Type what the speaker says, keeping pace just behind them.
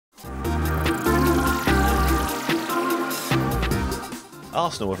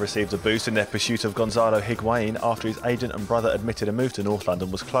Arsenal have received a boost in their pursuit of Gonzalo Higuain after his agent and brother admitted a move to North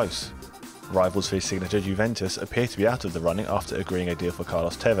London was close. Rivals for his signature Juventus appear to be out of the running after agreeing a deal for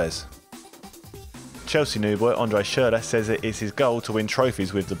Carlos Tevez. Chelsea new boy Andre Schurrle says it is his goal to win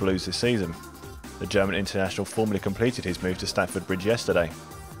trophies with the Blues this season. The German international formally completed his move to Stamford Bridge yesterday.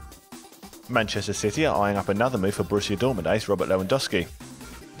 Manchester City are eyeing up another move for Borussia Dortmund ace Robert Lewandowski.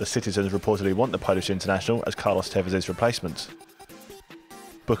 The citizens reportedly want the Polish international as Carlos Tevez's replacement.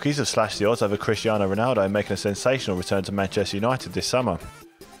 Bookies have slashed the odds over Cristiano Ronaldo making a sensational return to Manchester United this summer.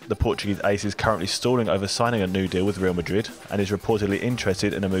 The Portuguese ace is currently stalling over signing a new deal with Real Madrid and is reportedly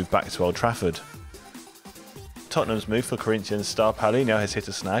interested in a move back to Old Trafford. Tottenham's move for Corinthians star Paulinho has hit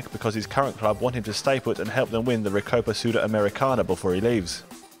a snag because his current club want him to stay put and help them win the Recopa Sudamericana before he leaves.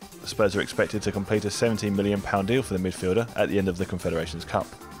 The Spurs are expected to complete a £17 million deal for the midfielder at the end of the Confederations Cup.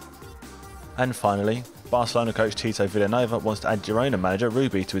 And finally, Barcelona coach Tito Vilanova wants to add Girona manager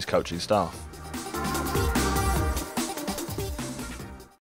Rubi to his coaching staff.